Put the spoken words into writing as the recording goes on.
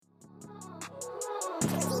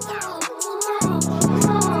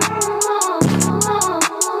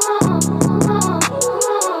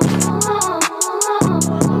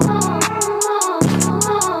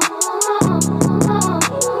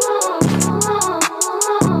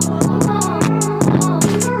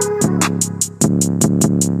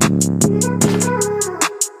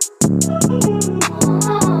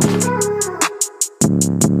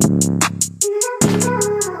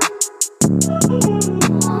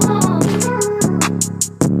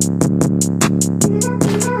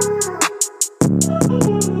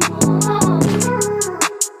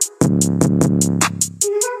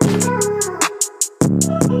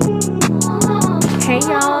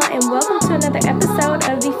another episode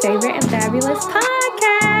of the Favorite and Fabulous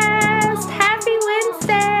podcast. Happy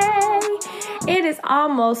Wednesday. It is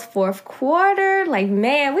almost fourth quarter. Like,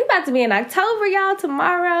 man, we about to be in October, y'all,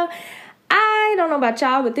 tomorrow. I don't know about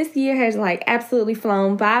y'all, but this year has absolutely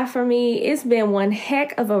flown by for me. It's been one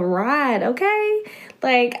heck of a ride, okay?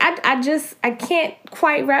 I can't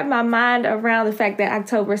quite wrap my mind around the fact that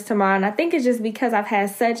October is tomorrow. And I think it's just because I've had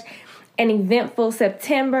such an eventful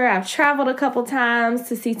September. I've traveled a couple times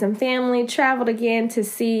to see some family, traveled again to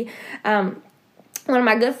see one of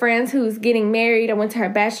my good friends who's getting married. I went to her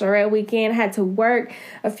bachelorette weekend, had to work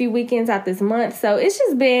a few weekends out this month. So it's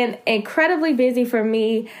just been incredibly busy for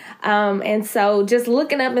me. And so just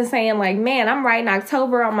looking up and saying man, I'm writing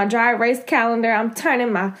October on my dry erase calendar. I'm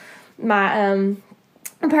turning my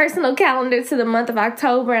personal calendar to the month of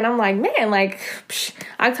October, and I'm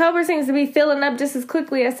October seems to be filling up just as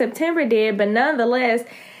quickly as September did, but nonetheless,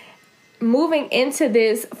 moving into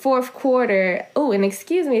this fourth quarter. Oh, and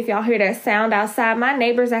excuse me if y'all hear that sound outside. My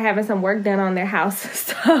neighbors are having some work done on their house,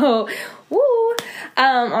 so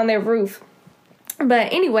on their roof.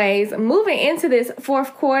 But anyways, moving into this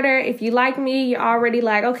fourth quarter, if you like me, you're already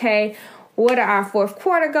okay, what are our fourth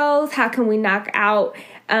quarter goals? How can we knock out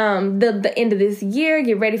the end of this year,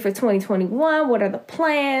 get ready for 2021? What are the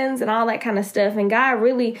plans and all that kind of stuff? And God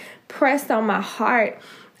really pressed on my heart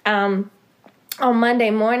on Monday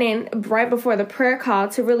morning, right before the prayer call,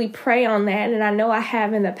 to really pray on that. And I know I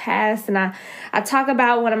have in the past. And I talk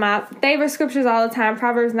about one of my favorite scriptures all the time,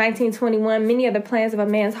 Proverbs 19:21. Many are the plans of a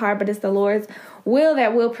man's heart, but it's the Lord's will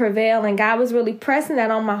that will prevail. And God was really pressing that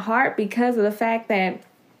on my heart because of the fact that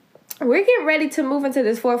we're getting ready to move into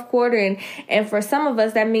this fourth quarter, and for some of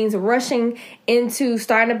us, that means rushing into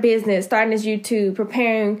starting a business, starting this YouTube,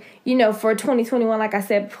 preparing, for 2021, like I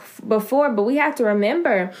said before. But we have to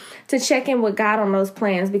remember to check in with God on those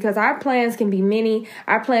plans, because our plans can be many,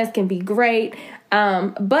 our plans can be great,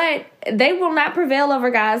 but they will not prevail over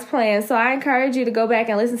God's plans. So I encourage you to go back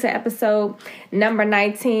and listen to episode number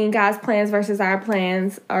 19, God's plans versus our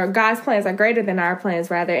plans, or God's plans are greater than our plans,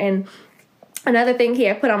 rather. And another thing he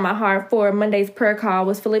had put on my heart for Monday's prayer call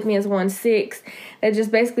was Philippians 1:6. That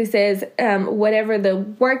just basically says, whatever the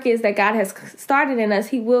work is that God has started in us,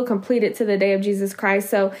 he will complete it to the day of Jesus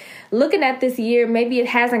Christ. So looking at this year, maybe it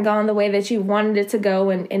hasn't gone the way that you wanted it to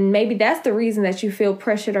go. And maybe that's the reason that you feel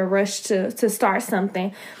pressured or rushed to start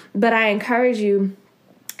something. But I encourage you,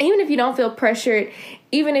 even if you don't feel pressured,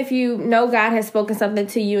 even if you know God has spoken something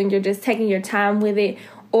to you and you're just taking your time with it,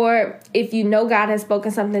 or if you know God has spoken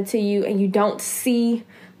something to you and you don't see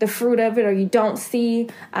the fruit of it, or you don't see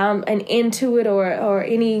an end to it, or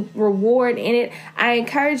any reward in it, I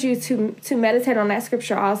encourage you to meditate on that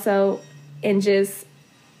scripture also, and just,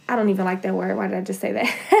 I don't even like that word. Why did I just say that?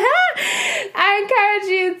 I encourage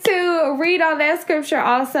you to read on that scripture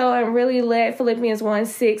also, and really let Philippians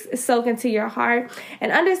 1:6 soak into your heart,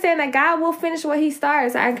 and understand that God will finish what he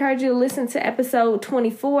starts. I encourage you to listen to episode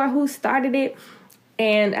 24, Who Started It,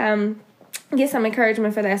 and get some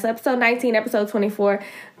encouragement for that. So episode 19, episode 24,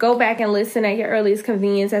 go back and listen at your earliest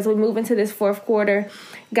convenience as we move into this fourth quarter.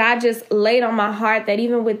 God just laid on my heart that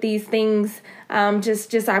even with these things,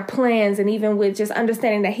 just our plans, and even with just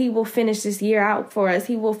understanding that he will finish this year out for us,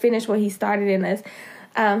 he will finish what he started in us.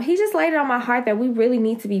 He just laid it on my heart that we really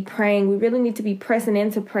need to be praying. We really need to be pressing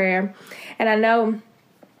into prayer. And I know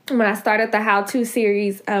when I started the how-to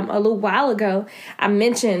series a little while ago, I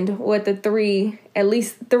mentioned what at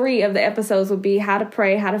least three of the episodes would be: how to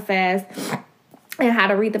pray, how to fast, and how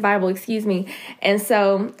to read the Bible, And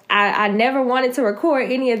so I never wanted to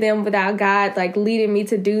record any of them without God leading me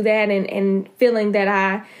to do that, and feeling that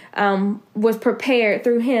I was prepared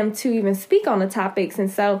through him to even speak on the topics.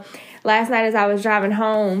 And so last night, as I was driving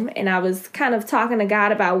home and I was kind of talking to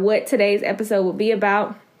God about what today's episode would be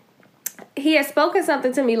about, he had spoken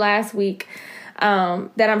something to me last week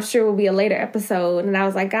that I'm sure will be a later episode. And I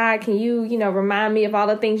was like, God, can you, remind me of all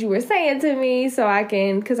the things you were saying to me, so I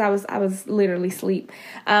can, because I was literally asleep.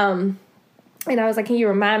 And I was like, can you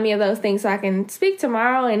remind me of those things so I can speak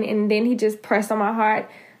tomorrow? And then he just pressed on my heart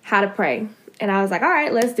how to pray. And I was like, all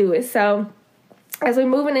right, let's do it. So as we're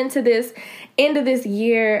moving into this end of this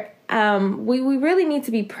year, we really need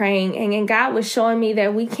to be praying. And God was showing me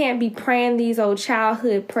that we can't be praying these old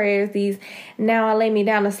childhood prayers, these "now I lay me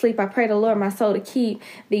down to sleep, I pray the Lord my soul to keep,"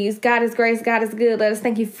 these "God is grace, God is good, let us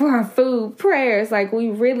thank you for our food" prayers. We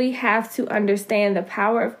really have to understand the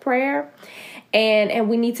power of prayer. And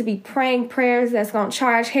we need to be praying prayers that's going to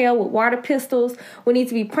charge hell with water pistols. We need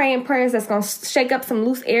to be praying prayers that's going to shake up some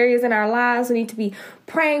loose areas in our lives. We need to be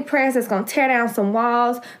praying prayers that's going to tear down some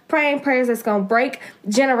walls. Praying prayers that's going to break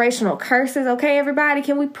generational curses. Okay, everybody?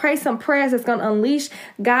 Can we pray some prayers that's going to unleash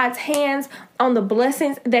God's hands on the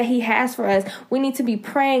blessings that he has for us? We need to be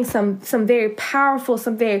praying some very powerful,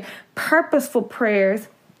 some very purposeful prayers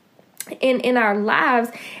in our lives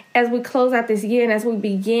as we close out this year and as we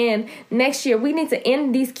begin next year. We need to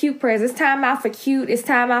end these cute prayers. It's time out for cute. It's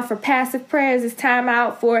time out for passive prayers. It's time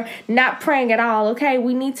out for not praying at all. Okay,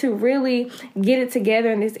 we need to really get it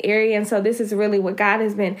together in this area. And so this is really what God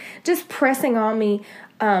has been just pressing on me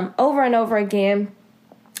over and over again.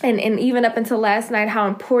 And even up until last night, how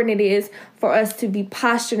important it is for us to be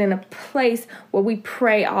postured in a place where we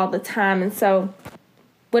pray all the time. And so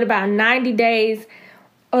with about 90 days,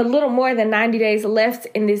 a little more than 90 days left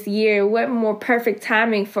in this year, what more perfect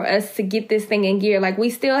timing for us to get this thing in gear. Like, we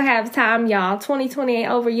still have time, y'all. 2020 ain't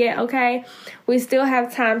over yet, okay? We still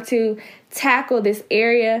have time to tackle this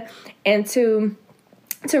area and to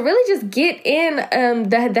really just get in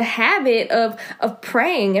the habit of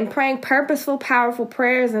praying and praying purposeful, powerful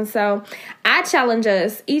prayers. And so I challenge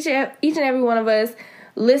us, each and every one of us,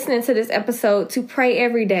 listening to this episode, to pray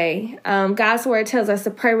every day. God's word tells us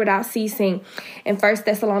to pray without ceasing in 1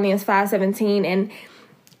 Thessalonians 5:17. And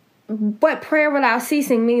what prayer without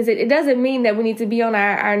ceasing means, it doesn't mean that we need to be on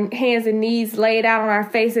our hands and knees laid out on our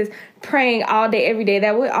faces praying all day, every day.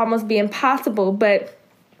 That would almost be impossible. But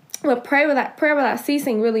what prayer without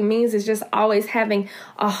ceasing really means is just always having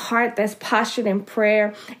a heart that's postured in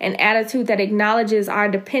prayer, an attitude that acknowledges our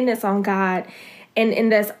dependence on God,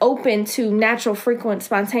 and that's open to natural, frequent,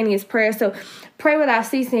 spontaneous prayer. So pray without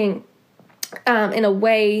ceasing in a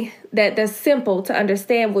way that's simple to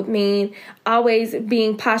understand would mean always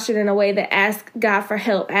being postured in a way that asks God for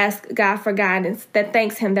help, asks God for guidance, that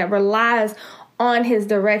thanks him, that relies on his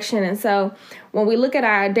direction. And so when we look at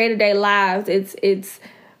our day-to-day lives, it's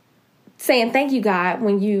saying thank you, God,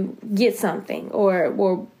 when you get something,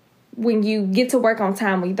 or when you get to work on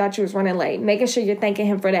time when you thought you was running late, making sure you're thanking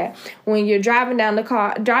him for that. When you're driving down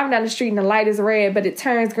the street and the light is red, but it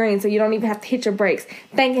turns green, so you don't even have to hit your brakes,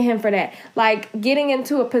 thanking him for that. Like, getting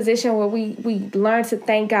into a position where we learn to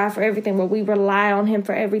thank God for everything, where we rely on him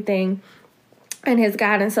for everything and his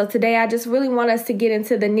guidance. So today I just really want us to get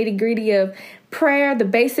into the nitty-gritty of prayer, the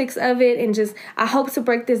basics of it, and just I hope to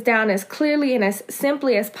break this down as clearly and as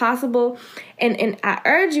simply as possible. And I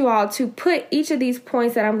urge you all to put each of these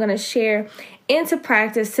points that I'm going to share into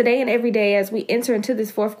practice today and every day as we enter into this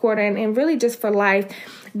fourth quarter, and really just for life.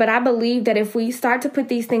 But I believe that if we start to put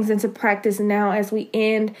these things into practice now as we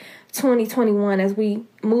end 2021, as we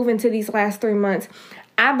move into these last 3 months,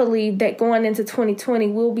 I believe that going into 2020,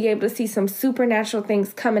 we'll be able to see some supernatural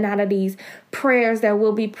things coming out of these prayers that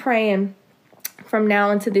we'll be praying from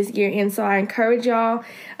now into this year. And so I encourage y'all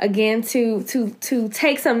again to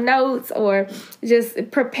take some notes, or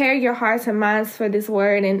just prepare your hearts and minds for this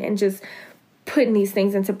word, and just putting these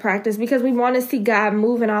things into practice, because we want to see God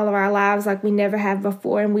move in all of our lives like we never have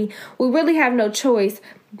before. And we really have no choice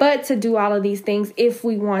but to do all of these things if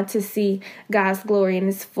we want to see God's glory in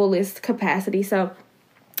its fullest capacity. So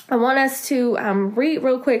I want us to read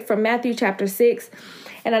real quick from Matthew chapter 6.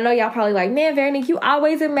 And I know y'all probably like, man, Veronique, you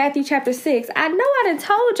always in Matthew chapter 6. I know I done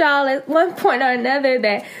told y'all at one point or another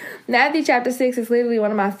that Matthew chapter 6 is literally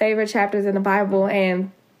one of my favorite chapters in the Bible.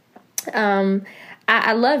 And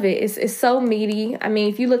I love it. It's so meaty. I mean,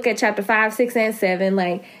 if you look at chapter 5, 6, and 7,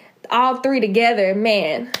 like all three together,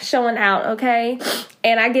 man, showing out, okay?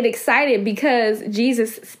 And I get excited because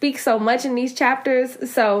Jesus speaks so much in these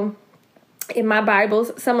chapters. So in my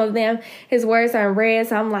Bibles, some of them, his words are in red.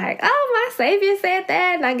 So I'm like, oh, my Savior said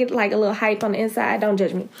that. And I get like a little hype on the inside. Don't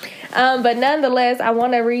judge me. But nonetheless, I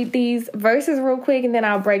want to read these verses real quick, and then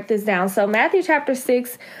I'll break this down. So Matthew chapter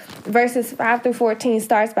 6, verses 5 through 14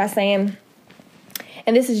 starts by saying,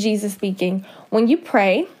 and this is Jesus speaking, "When you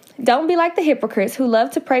pray, don't be like the hypocrites who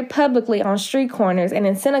love to pray publicly on street corners and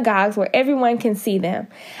in synagogues where everyone can see them.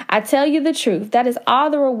 I tell you the truth, that is all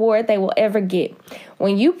the reward they will ever get.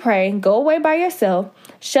 When you pray, go away by yourself,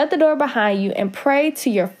 shut the door behind you, and pray to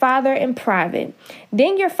your Father in private.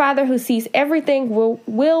 Then your Father who sees everything will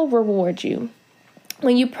reward you.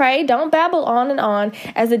 When you pray, don't babble on and on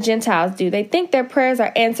as the Gentiles do. They think their prayers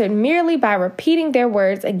are answered merely by repeating their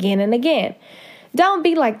words again and again. Don't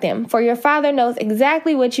be like them, for your Father knows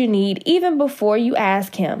exactly what you need even before you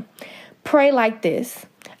ask him. Pray like this.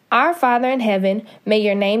 Our Father in heaven, may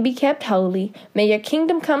your name be kept holy. May your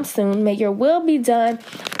kingdom come soon. May your will be done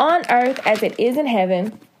on earth as it is in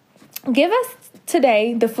heaven. Give us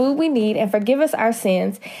today the food we need and forgive us our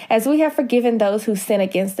sins as we have forgiven those who sin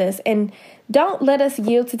against us. And don't let us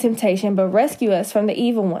yield to temptation, but rescue us from the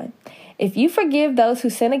evil one. If you forgive those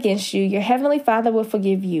who sin against you, your heavenly Father will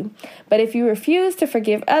forgive you. But if you refuse to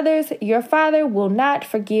forgive others, your Father will not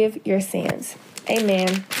forgive your sins. Amen.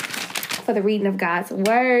 For the reading of God's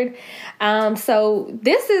word. So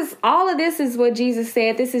all of this is what Jesus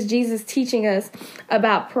said. This is Jesus teaching us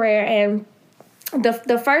about prayer. And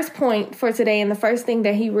the first point for today, and the first thing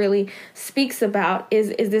that he really speaks about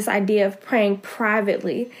is this idea of praying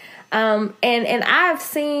privately. And I've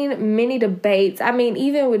seen many debates. I mean,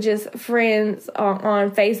 even with just friends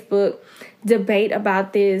on Facebook, debate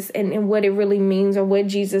about this and what it really means, or what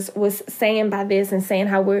Jesus was saying by this, and saying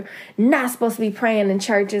how we're not supposed to be praying in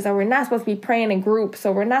churches, or we're not supposed to be praying in groups,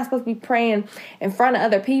 or we're not supposed to be praying in front of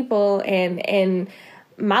other people. And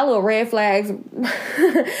my little red flags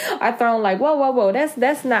are thrown like, whoa,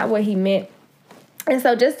 that's not what he meant. And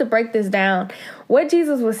so just to break this down, what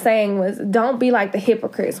Jesus was saying was, don't be like the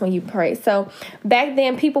hypocrites when you pray. So back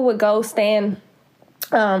then, people would go stand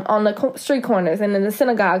on the street corners and in the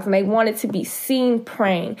synagogues, and they wanted to be seen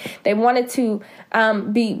praying. They wanted to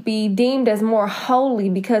be deemed as more holy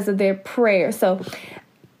because of their prayer. So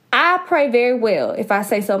I pray very well, if I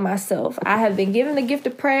say so myself. I have been given the gift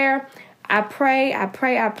of prayer. I pray.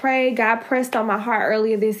 God pressed on my heart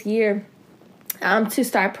earlier this year to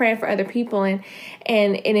start praying for other people, and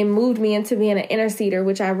it moved me into being an interceder,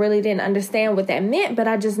 which I really didn't understand what that meant, but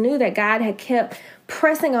I just knew that God had kept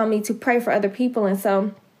pressing on me to pray for other people. And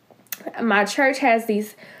so my church has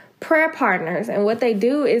these prayer partners, and what they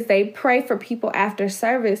do is they pray for people after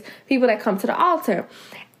service, people that come to the altar.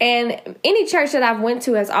 And any church that I've went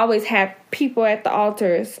to has always had people at the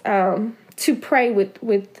altars to pray with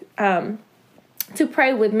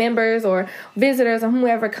members or visitors or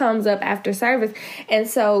whoever comes up after service. And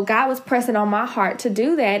so God was pressing on my heart to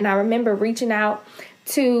do that. And I remember reaching out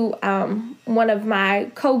to one of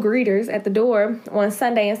my co-greeters at the door one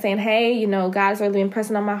Sunday and saying, hey, God's really been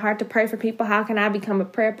pressing on my heart to pray for people. How can I become a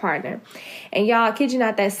prayer partner? And y'all, I kid you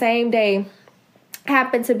not, that same day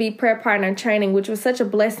happened to be prayer partner training, which was such a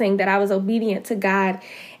blessing that I was obedient to God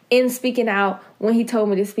in speaking out when he told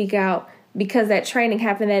me to speak out, because that training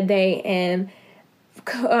happened that day. And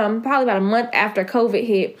probably about a month after COVID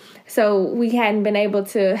hit. So we hadn't been able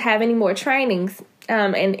to have any more trainings.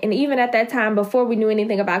 And even at that time, before we knew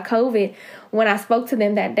anything about COVID, when I spoke to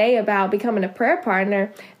them that day about becoming a prayer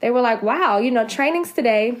partner, they were like, wow, trainings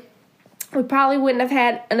today, we probably wouldn't have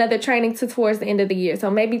had another training towards the end of the year. So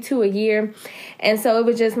maybe 2 a year. And so it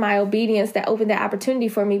was just my obedience that opened that opportunity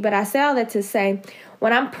for me. But I say all that to say,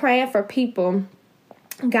 when I'm praying for people,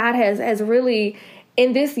 God has really,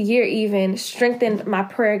 in this year even, strengthened my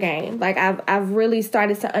prayer game. Like I've really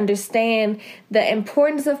started to understand the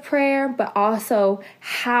importance of prayer, but also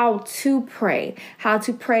how to pray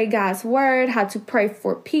God's word, how to pray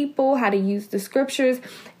for people, how to use the scriptures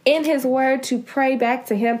in his word to pray back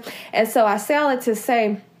to him. And so I say all that to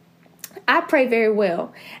say, I pray very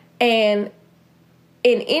well. And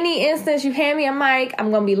in any instance you hand me a mic, I'm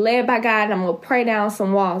going to be led by God and I'm going to pray down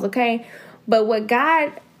some walls, okay? But what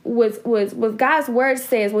God was God's word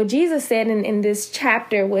says, what Jesus said in this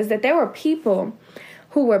chapter was that there were people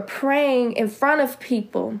who were praying in front of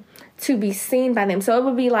people to be seen by them. So it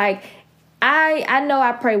would be like, I know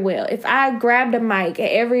I pray well. If I grabbed a mic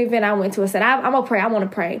at every event I went to and said, I'm going to pray, I want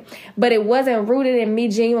to pray. But it wasn't rooted in me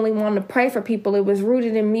genuinely wanting to pray for people. It was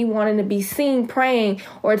rooted in me wanting to be seen praying,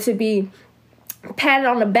 or to be patted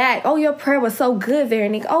on the back. Oh, your prayer was so good,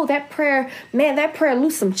 Veronique. Oh, that prayer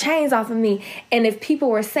loosed some chains off of me. And if people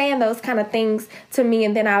were saying those kind of things to me,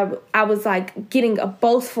 and then I was like getting a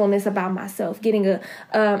boastfulness about myself, getting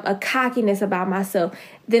a cockiness about myself,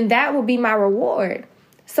 then that will be my reward.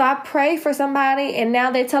 So I pray for somebody, and now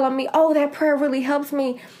they're telling me, oh, that prayer really helps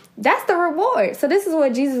me. That's the reward. So this is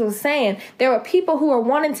what Jesus was saying. There were people who were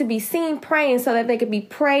wanting to be seen praying so that they could be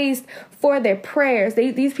praised for their prayers.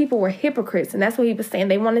 These people were hypocrites, and that's what he was saying.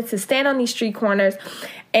 They wanted to stand on these street corners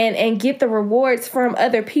and get the rewards from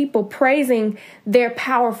other people praising their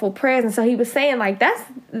powerful prayers. And so he was saying, like, that's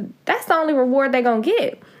the only reward they're going to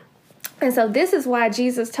get. And so this is why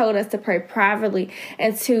Jesus told us to pray privately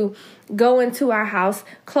and to go into our house,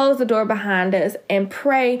 close the door behind us, and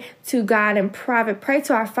pray to God in private. Pray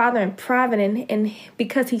to our Father in private. And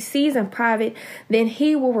because he sees in private, then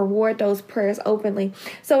he will reward those prayers openly.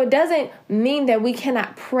 So it doesn't mean that we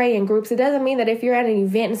cannot pray in groups. It doesn't mean that if you're at an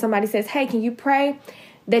event and somebody says, hey, can you pray?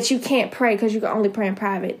 That you can't pray because you can only pray in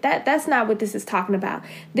private. That's not what this is talking about.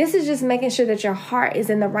 This is just making sure that your heart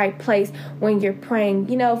is in the right place when you're praying.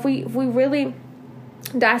 If we really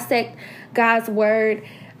dissect God's word,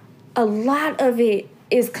 a lot of it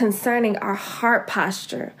is concerning our heart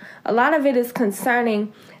posture. A lot of it is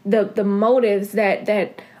concerning the motives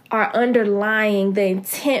that are underlying the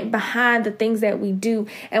intent behind the things that we do.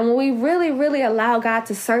 And when we really, really allow God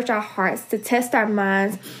to search our hearts, to test our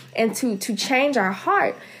minds, and to change our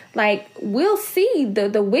heart, like, we'll see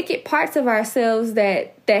the wicked parts of ourselves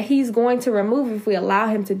that he's going to remove if we allow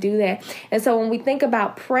him to do that. And so when we think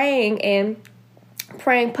about praying and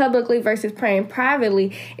praying publicly versus praying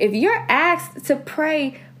privately, if you're asked to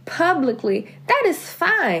pray publicly, that is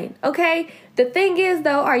fine, okay? The thing is,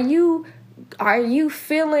 though, are you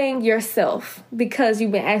feeling yourself because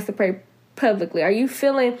you've been asked to pray publicly? Are you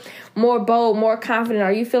feeling more bold, more confident?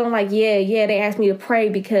 Are you feeling like, yeah, they asked me to pray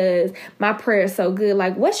because my prayer is so good?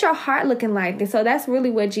 Like, what's your heart looking like? And so that's really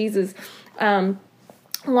what Jesus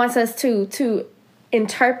wants us to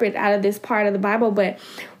interpret out of this part of the Bible. But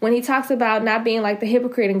when he talks about not being like the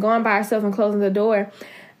hypocrite and going by ourselves and closing the door,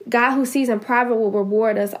 God who sees in private will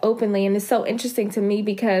reward us openly. And it's so interesting to me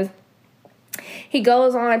because he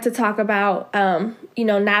goes on to talk about,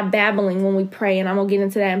 not babbling when we pray. And I'm going to get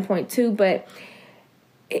into that in point 2. But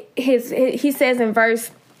he says in verse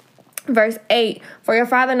 8, for your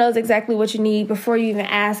Father knows exactly what you need before you even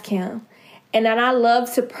ask him. And then I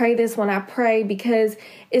love to pray this when I pray because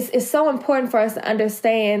it's so important for us to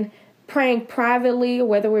understand praying privately,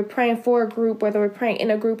 whether we're praying for a group, whether we're praying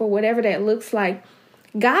in a group or whatever that looks like.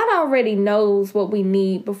 God already knows what we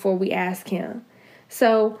need before we ask him.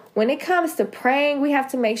 So when it comes to praying, we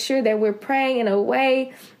have to make sure that we're praying in a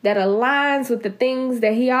way that aligns with the things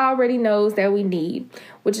that he already knows that we need,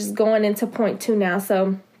 which is going into point 2 now.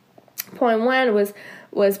 So point 1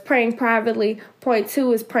 was praying privately. Point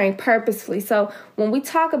 2 is praying purposefully. So when we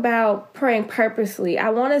talk about praying purposely,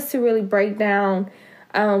 I want us to really break down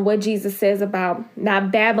what Jesus says about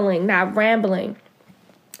not babbling, not rambling.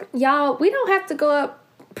 Y'all, we don't have to go up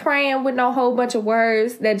praying with no whole bunch of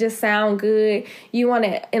words that just sound good. You want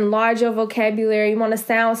to enlarge your vocabulary. You want to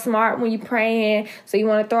sound smart when you're praying. So you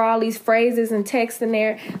want to throw all these phrases and text in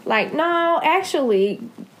there. Like, no, actually,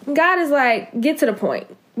 God is like, get to the point.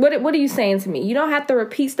 What are you saying to me? You don't have to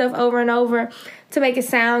repeat stuff over and over to make it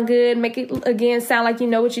sound good, make it, again, sound like you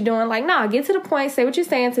know what you're doing. Like, no, get to the point. Say what you're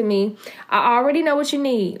saying to me. I already know what you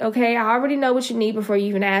need, okay? I already know what you need before you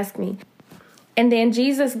even ask me. And then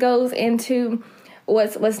Jesus goes into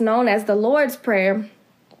what's known as the Lord's Prayer,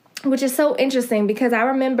 which is so interesting because I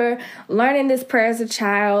remember learning this prayer as a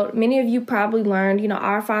child. Many of you probably learned,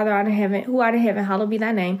 Our Father art in heaven, who art in heaven, hallowed be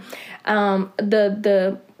thy name.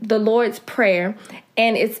 The Lord's Prayer.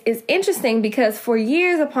 And it's interesting because for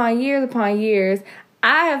years upon years upon years,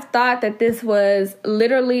 I have thought that this was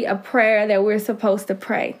literally a prayer that we're supposed to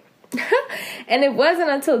pray. And it wasn't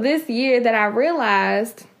until this year that I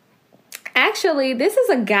realized, actually, this is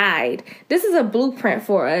a guide. This is a blueprint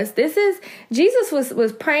for us. Jesus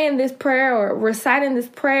was praying this prayer or reciting this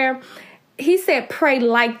prayer. He said, pray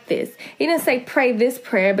like this. He didn't say pray this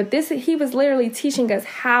prayer, but he was literally teaching us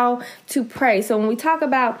how to pray. So when we talk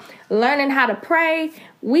about learning how to pray,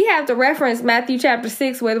 we have to reference Matthew chapter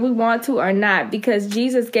 6, whether we want to or not, because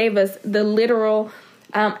Jesus gave us the literal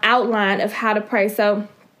outline of how to pray. So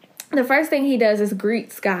the first thing he does is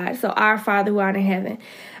greets God. So our Father who art in heaven.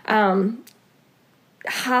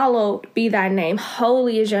 Hallowed be thy name.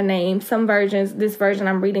 Holy is your name. Some versions, this version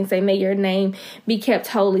I'm reading, say, may your name be kept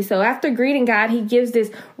holy. So after greeting God, he gives this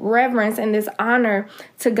reverence and this honor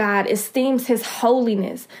to God, esteems his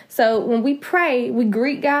holiness. So when we pray, we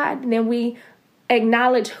greet God, and then we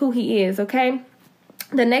acknowledge who he is, okay?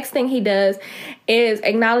 The next thing he does is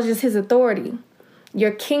acknowledges his authority.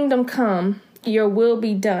 Your kingdom come, your will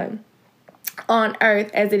be done on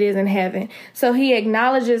earth as it is in heaven. So he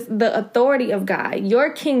acknowledges the authority of God.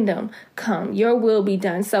 Your kingdom come, your will be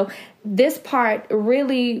done. So this part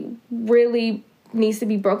really, really needs to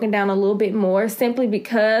be broken down a little bit more, simply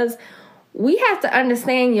because we have to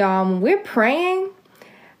understand, y'all, when we're praying,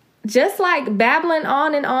 just like babbling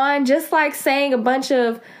on and on, just like saying a bunch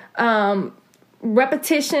of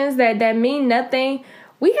repetitions that mean nothing,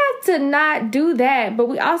 we have to not do that, but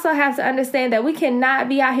we also have to understand that we cannot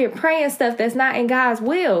be out here praying stuff that's not in God's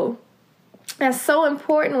will. That's so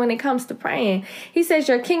important when it comes to praying. He says,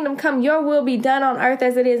 your kingdom come, your will be done on earth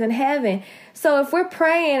as it is in heaven. So if we're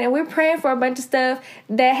praying and we're praying for a bunch of stuff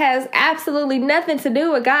that has absolutely nothing to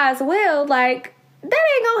do with God's will, like, that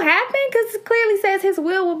ain't gonna happen, because it clearly says his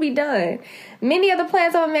will be done. Many are the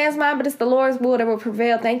plans of a man's mind, but it's the Lord's will that will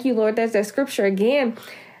prevail. Thank you, Lord. There's that scripture again.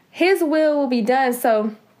 His will be done.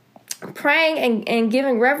 So praying and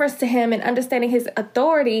giving reverence to him and understanding his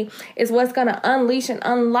authority is what's going to unleash and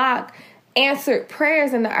unlock answered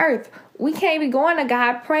prayers in the earth. we can't be going to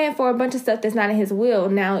God praying for a bunch of stuff that's not in his will.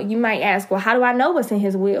 Now, you might ask, well, how do I know what's in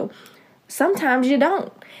his will? Sometimes you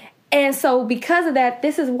don't. And so because of that,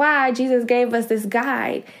 this is why Jesus gave us this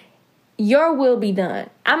guide. Your will be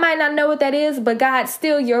done. I might not know what that is, but God,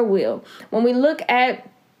 still your will. When we look at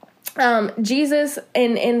Jesus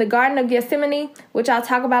in the Garden of Gethsemane, which I'll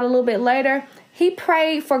talk about a little bit later, he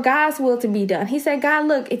prayed for God's will to be done. He said, God,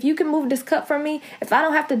 look, if you can move this cup from me, if I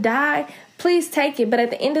don't have to die, please take it. But at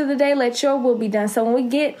the end of the day, let your will be done. So when we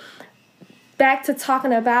get back to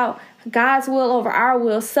talking about God's will over our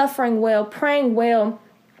will, suffering well, praying well,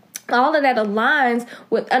 all of that aligns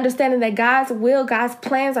with understanding that God's will, God's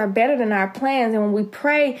plans are better than our plans. And when we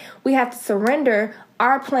pray, we have to surrender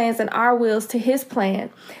our plans and our wills to his plan.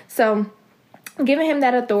 So giving him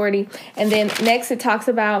that authority. And then next it talks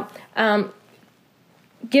about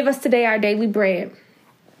give us today our daily bread.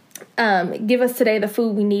 Give us today the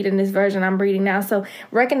food we need in this version I'm reading now. So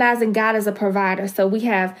recognizing God as a provider. So we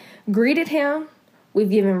have greeted him. We've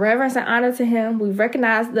given reverence and honor to him. We've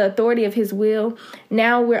recognized the authority of his will.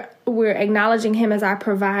 Now we're acknowledging him as our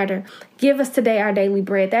provider. Give us today our daily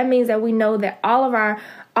bread. That means that we know that all of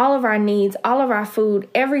our needs, all of our food,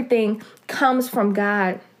 everything comes from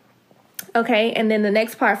God. Okay, and then the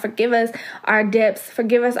next part, forgive us our debts,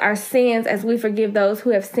 forgive us our sins as we forgive those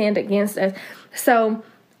who have sinned against us. So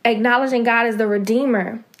acknowledging God as the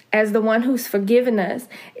Redeemer, as the one who's forgiven us.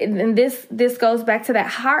 And this goes back to that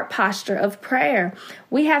heart posture of prayer.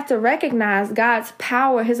 We have to recognize God's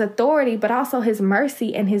power, his authority, but also his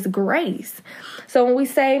mercy and his grace. So when we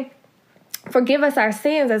say, forgive us our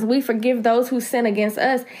sins as we forgive those who sin against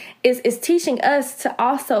us, is teaching us to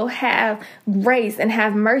also have grace and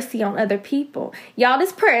have mercy on other people. Y'all,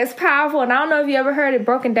 this prayer is powerful, and I don't know if you ever heard it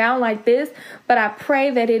broken down like this, but I pray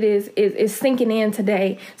that it is sinking in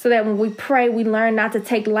today so that when we pray, we learn not to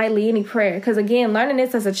take lightly any prayer. Because again, learning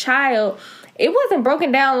this as a child, it wasn't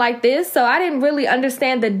broken down like this, so I didn't really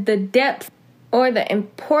understand the depth or the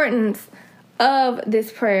importance of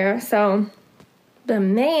this prayer. So but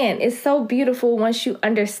man, it's so beautiful once you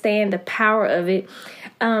understand the power of it.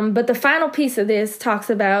 But the final piece of this talks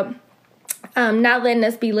about not letting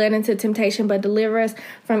us be led into temptation, but deliver us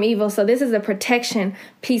from evil. So this is a protection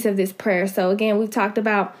piece of this prayer. So again, we've talked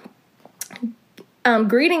about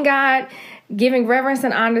greeting God, giving reverence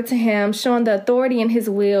and honor to him, showing the authority in his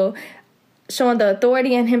will, showing the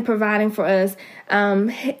authority in him providing for us,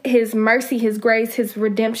 his mercy, his grace, his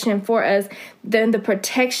redemption for us, then the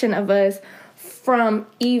protection of us from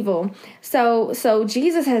evil. So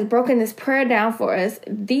Jesus has broken this prayer down for us.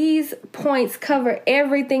 These points cover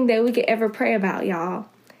everything that we could ever pray about, y'all.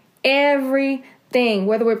 Everything,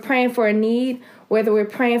 whether we're praying for a need, whether we're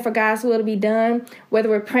praying for God's will to be done, whether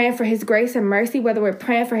we're praying for his grace and mercy, whether we're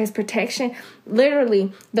praying for his protection.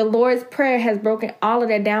 Literally, the Lord's Prayer has broken all of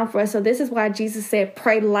that down for us. So this is why Jesus said,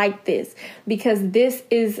 pray like this, because this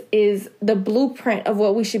is the blueprint of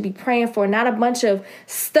what we should be praying for, not a bunch of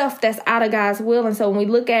stuff that's out of God's will. And so when we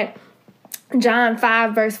look at John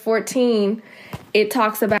 5, verse 14, it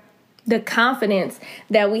talks about the confidence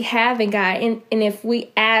that we have in God. And if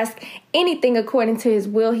we ask anything according to his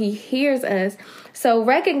will, he hears us. So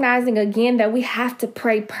recognizing again that we have to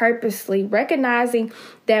pray purposely, recognizing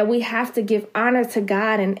that we have to give honor to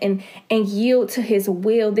God and yield to his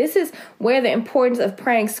will. This is where the importance of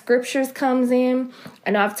praying scriptures comes in.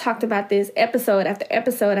 I know I've talked about this episode after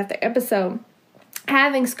episode after episode.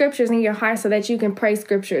 Having scriptures in your heart so that you can pray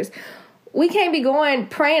scriptures. We can't be going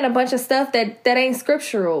praying a bunch of stuff that ain't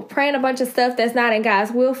scriptural, praying a bunch of stuff that's not in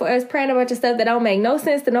God's will for us, praying a bunch of stuff that don't make no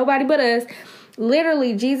sense to nobody but us.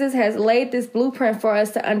 Literally, Jesus has laid this blueprint for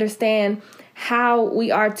us to understand how we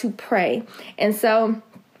are to pray. And so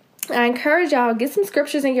I encourage y'all, get some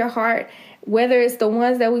scriptures in your heart, whether it's the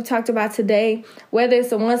ones that we talked about today, whether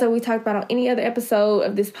it's the ones that we talked about on any other episode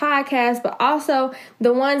of this podcast, but also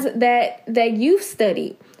the ones that you've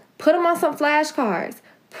studied. Put them on some flashcards.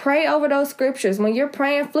 Pray over those scriptures. When you're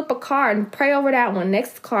praying, flip a card and pray over that one.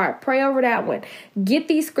 Next card, pray over that one. Get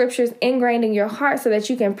these scriptures ingrained in your heart so that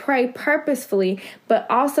you can pray purposefully. But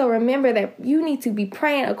also remember that you need to be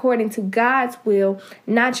praying according to God's will,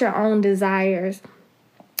 not your own desires.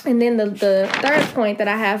 And then the third point that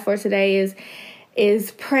I have for today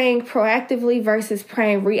is praying proactively versus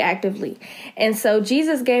praying reactively. And so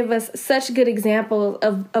Jesus gave us such good examples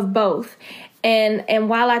of both. And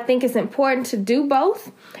while I think it's important to do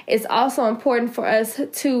both, it's also important for us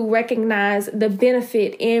to recognize the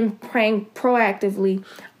benefit in praying proactively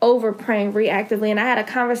over praying reactively. And I had a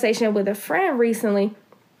conversation with a friend recently,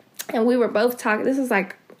 and we were both talking. This was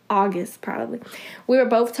like August, probably. We were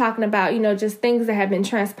both talking about, just things that have been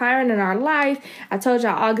transpiring in our life. I told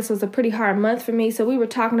y'all August was a pretty hard month for me. So we were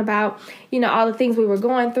talking about, all the things we were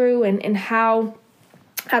going through and how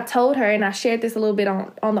I told her, and I shared this a little bit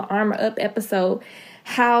on the Armor Up episode,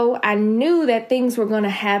 how I knew that things were going to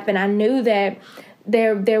happen. I knew that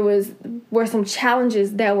there were some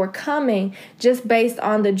challenges that were coming just based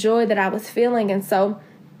on the joy that I was feeling. And so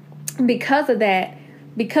because of that,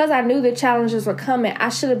 because I knew the challenges were coming, I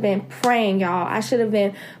should have been praying, y'all. I should have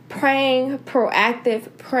been praying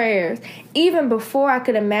proactive prayers. Even before I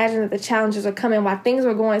could imagine that the challenges are coming, while things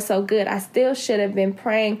were going so good, I still should have been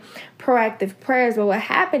praying proactive prayers. But what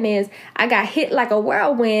happened is I got hit like a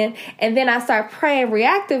whirlwind, and then I started praying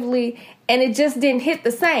reactively, and it just didn't hit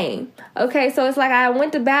the same. Okay, so it's like I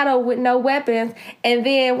went to battle with no weapons, and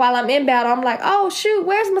then while I'm in battle, I'm like, oh, shoot,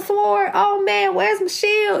 where's my sword? Oh, man, where's my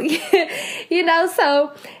shield?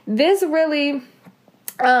 So this really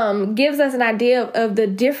gives us an idea of the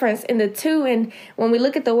difference in the two. And when we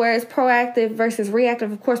look at the words proactive versus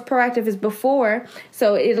reactive, of course, proactive is before,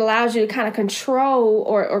 so it allows you to kind of control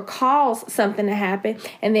or cause something to happen.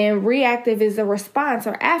 And then reactive is a response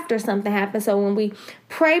or after something happens. So when we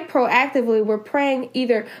pray proactively, we're praying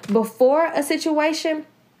either before a situation,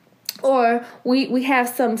 or we have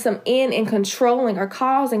some in controlling or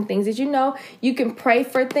causing things. Did you know you can pray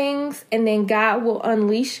for things and then God will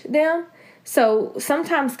unleash them? So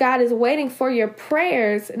sometimes God is waiting for your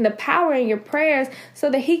prayers and the power in your prayers so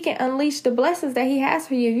that he can unleash the blessings that he has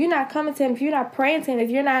for you. If you're not coming to him, if you're not praying to him, if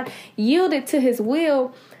you're not yielded to his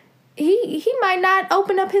will, he might not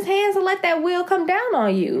open up his hands and let that will come down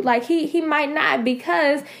on you. Like he might not,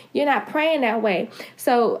 because you're not praying that way.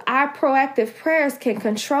 So our proactive prayers can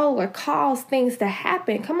control or cause things to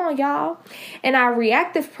happen. Come on, y'all. And our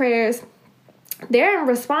reactive prayers, they're in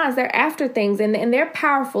response, they're after things, and they're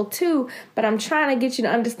powerful too. But I'm trying to get you to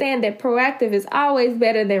understand that proactive is always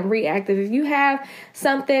better than reactive. If you have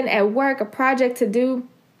something at work, a project to do,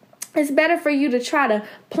 it's better for you to try to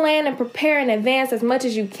plan and prepare in advance as much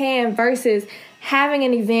as you can versus having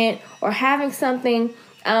an event or having something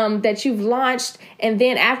that you've launched, and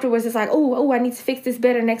then afterwards it's like, oh, I need to fix this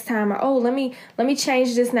better next time, or let me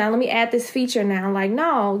change this now, let me add this feature now. Like,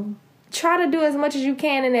 no. Try to do as much as you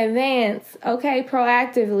can in advance, okay,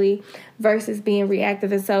 proactively versus being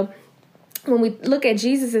reactive. And so when we look at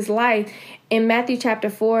Jesus's life in Matthew chapter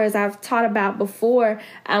 4, as I've taught about before,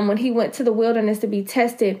 when he went to the wilderness to be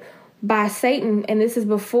tested by Satan, and this is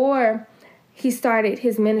before he started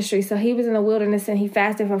his ministry. So he was in the wilderness and he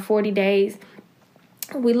fasted for 40 days.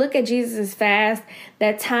 We look at Jesus's fast,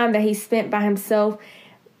 that time that he spent by himself,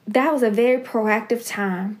 that was a very proactive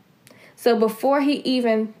time. So before he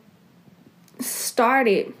even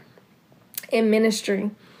started in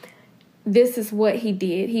ministry, this is what he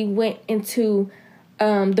did. He went into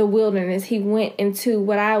the wilderness. He went into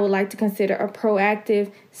what I would like to consider a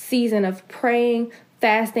proactive season of praying,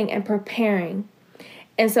 fasting, and preparing.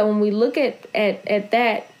 And so when we look at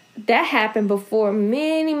that happened before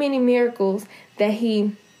many, many miracles that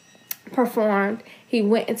he performed. He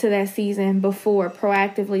went into that season before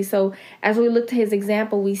proactively. So as we look to his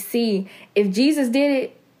example, we see if Jesus did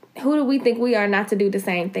it, who do we think we are not to do the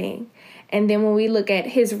same thing? And then when we look at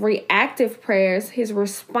his reactive prayers, his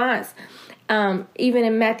response, even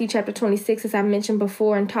in Matthew chapter 26, as I mentioned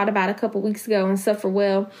before and taught about a couple weeks ago and Suffer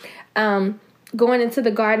Well, going into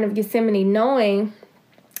the Garden of Gethsemane, knowing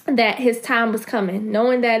that his time was coming,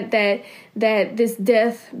 knowing that this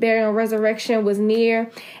death, burial, and resurrection was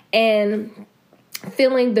near, and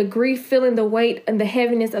feeling the grief, feeling the weight and the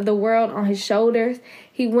heaviness of the world on his shoulders,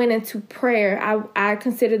 he went into prayer. I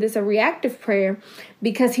consider this a reactive prayer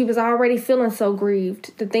because he was already feeling so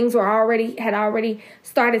grieved. The things had already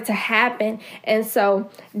started to happen. And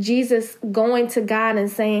so Jesus going to God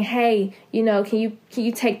and saying, hey, can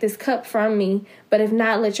you take this cup from me? But if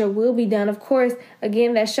not, let your will be done. Of course,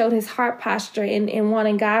 again, that showed his heart posture in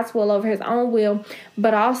wanting God's will over his own will,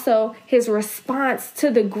 but also his response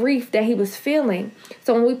to the grief that he was feeling.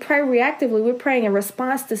 So when we pray reactively, we're praying in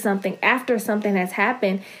response to something after something has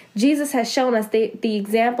happened. Jesus has shown us the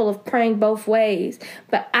example of praying both ways.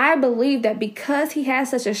 But I believe that because he has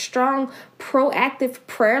such a strong proactive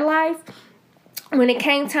prayer life, when it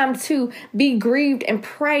came time to be grieved and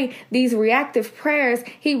pray these reactive prayers,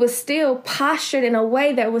 he was still postured in a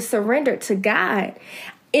way that was surrendered to God.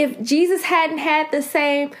 If Jesus hadn't had the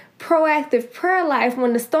same proactive prayer life,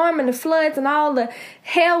 when the storm and the floods and all the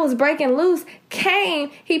hell was breaking loose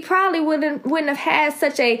came, he probably wouldn't have had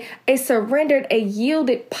such a surrendered, a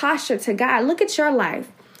yielded posture to God. Look at your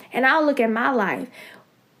life, and I'll look at my life.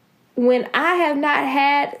 When I have not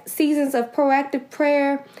had seasons of proactive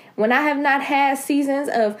prayer, when I have not had seasons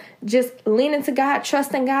of just leaning to God,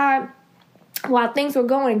 trusting God while things were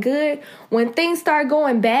going good, when things start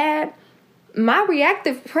going bad, my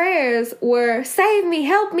reactive prayers were, save me,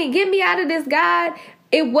 help me, get me out of this, God.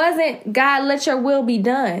 It wasn't, God, let your will be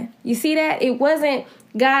done. You see that? It wasn't,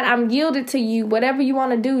 God, I'm yielded to you. Whatever you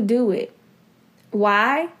want to do, do it.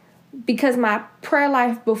 Why? Because my prayer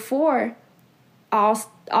life before all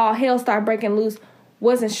hell started breaking loose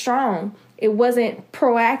wasn't strong. It wasn't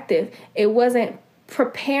proactive. It wasn't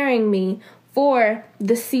preparing me for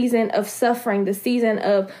the season of suffering, the season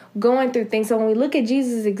of going through things. So when we look at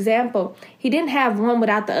Jesus' example, he didn't have one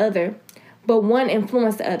without the other, but one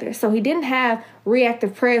influenced the other. So he didn't have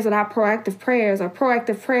reactive prayers without proactive prayers or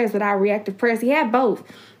proactive prayers without reactive prayers. He had both.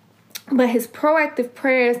 But his proactive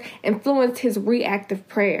prayers influenced his reactive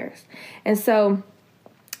prayers. And so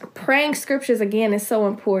praying scriptures, again, is so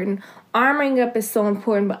important. Armoring up is so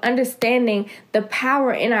important. But understanding the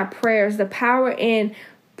power in our prayers, the power in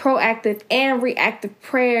proactive and reactive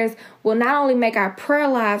prayers will not only make our prayer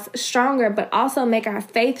lives stronger, but also make our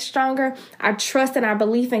faith stronger, our trust and our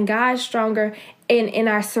belief in God stronger, and in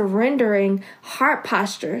our surrendering heart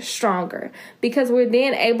posture stronger. Because we're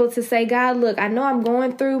then able to say, God, look, I know I'm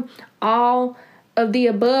going through all of the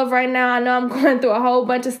above right now. I know I'm going through a whole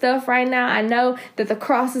bunch of stuff right now. I know that the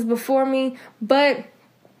cross is before me, but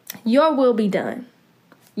your will be done.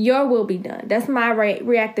 Your will be done. That's my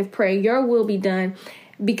reactive prayer. Your will be done.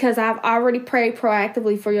 Because I've already prayed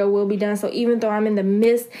proactively for your will be done. So even though I'm in the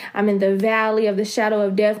midst, I'm in the valley of the shadow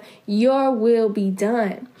of death, your will be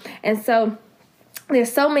done. And so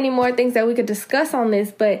there's so many more things that we could discuss on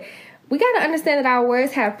this, but we got to understand that our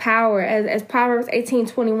words have power. As Proverbs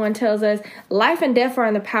 18:21 tells us, life and death are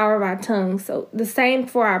in the power of our tongue. So the same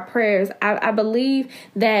for our prayers. I believe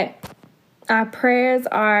that our prayers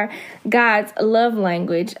are God's love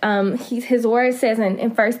language. His word says in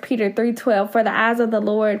 1 Peter 3:12, for the eyes of the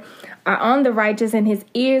Lord are on the righteous and his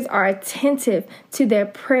ears are attentive to their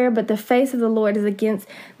prayer, but the face of the Lord is against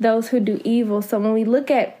those who do evil. So when we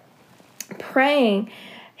look at praying,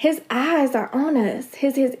 his eyes are on us.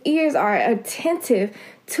 His ears are attentive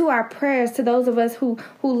to our prayers, to those of us who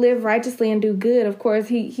live righteously and do good. Of course,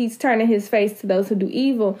 he's turning his face to those who do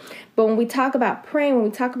evil. But when we talk about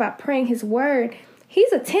praying his word,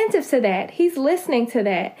 he's attentive to that. He's listening to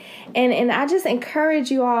that. And I just encourage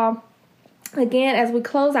you all, again, as we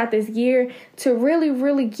close out this year, to really,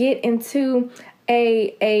 really get into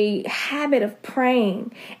a habit of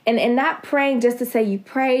praying and not praying just to say you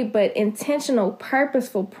pray, but intentional,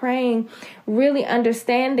 purposeful praying, really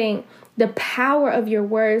understanding the power of your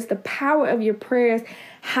words, the power of your prayers,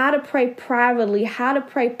 how to pray privately, how to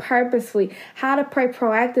pray purposefully, how to pray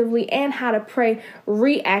proactively, and how to pray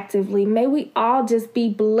reactively. May we all just be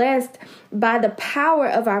blessed by the power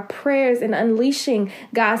of our prayers and unleashing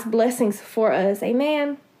God's blessings for us.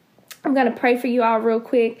 Amen. I'm going to pray for you all real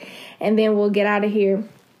quick, and then we'll get out of here.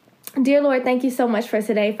 Dear Lord, thank you so much for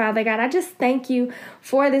today, Father God. I just thank you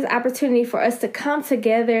for this opportunity for us to come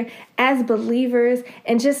together as believers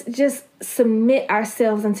and just submit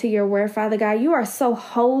ourselves into your word, Father God. You are so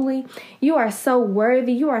holy. You are so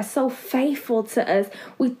worthy. You are so faithful to us.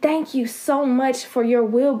 We thank you so much for your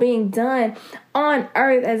will being done on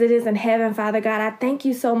earth as it is in heaven, Father God. I thank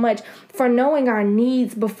you so much for knowing our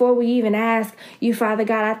needs before we even ask you, Father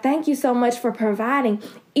God. I thank you so much for providing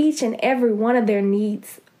each and every one of their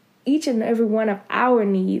needs, each and every one of our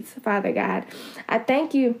needs, Father God. I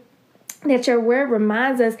thank you that your word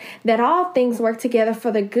reminds us that all things work together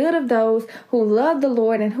for the good of those who love the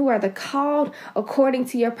Lord and who are the called according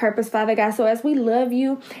to your purpose, Father God. So as we love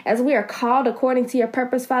you, as we are called according to your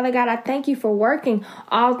purpose, Father God, I thank you for working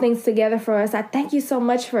all things together for us. I thank you so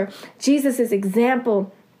much for Jesus's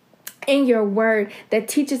example in your word that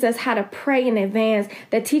teaches us how to pray in advance,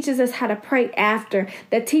 that teaches us how to pray after,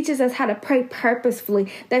 that teaches us how to pray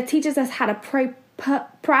purposefully, that teaches us how to pray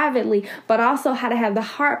privately, but also how to have the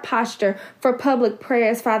heart posture for public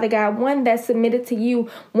prayers, Father God, one that's submitted to you,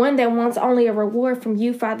 one that wants only a reward from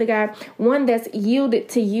you, Father God, one that's yielded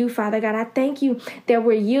to you, Father God. I thank you that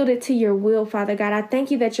we're yielded to your will, Father God. I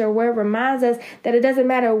thank you that your word reminds us that it doesn't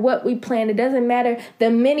matter what we plan. It doesn't matter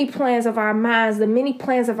the many plans of our minds, the many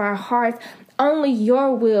plans of our hearts. Only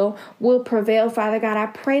your will prevail, Father God. I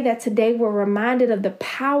pray that today we're reminded of the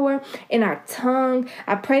power in our tongue.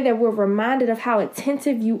 I pray that we're reminded of how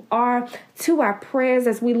attentive you are to our prayers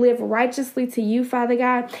as we live righteously to you, Father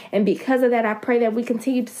God. And because of that, I pray that we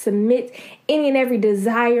continue to submit any and every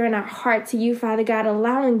desire in our heart to you, Father God,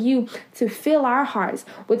 allowing you to fill our hearts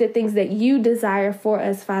with the things that you desire for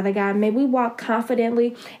us, Father God. May we walk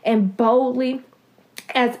confidently and boldly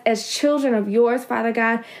as children of yours, Father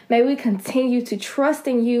God. May we continue to trust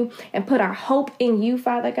in you and put our hope in you,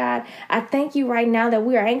 Father God. I thank you right now that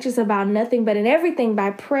we are anxious about nothing, but in everything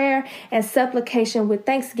by prayer and supplication with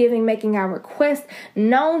thanksgiving, making our requests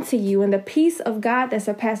known to you. And the peace of God that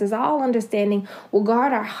surpasses all understanding will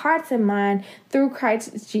guard our hearts and mind through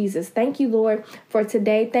Christ Jesus. Thank you, Lord, for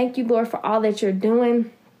today. Thank you, Lord, for all that you're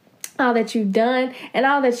doing, all that you've done, and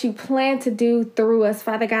all that you plan to do through us,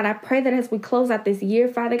 Father God. I pray that as we close out this year,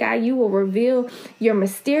 Father God, you will reveal your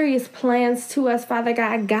mysterious plans to us, Father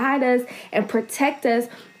God. Guide us and protect us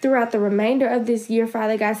throughout the remainder of this year,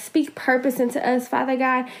 Father God. Speak purpose into us, Father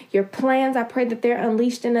God. Your plans, I pray that they're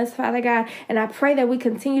unleashed in us, Father God. And I pray that we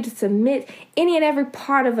continue to submit any and every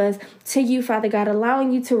part of us to you, Father God,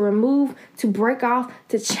 allowing you to remove, to break off,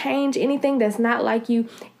 to change anything that's not like you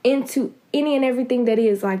into any and everything that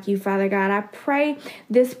is like you, Father God. I pray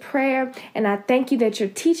this prayer, and I thank you that you're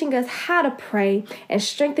teaching us how to pray and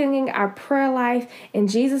strengthening our prayer life. In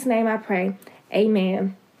Jesus' name I pray.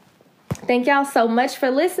 Amen. Thank y'all so much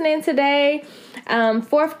for listening today.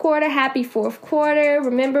 Fourth quarter, happy fourth quarter.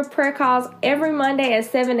 Remember, prayer calls every Monday at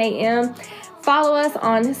 7 a.m. Follow us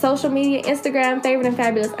on social media, Instagram, Favored and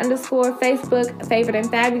Fabulous _ Facebook, Favored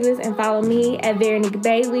and Fabulous, and follow me at Veronique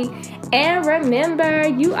Bailey. And remember,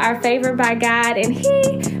 you are favored by God, and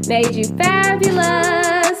He made you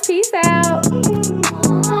fabulous. Peace out.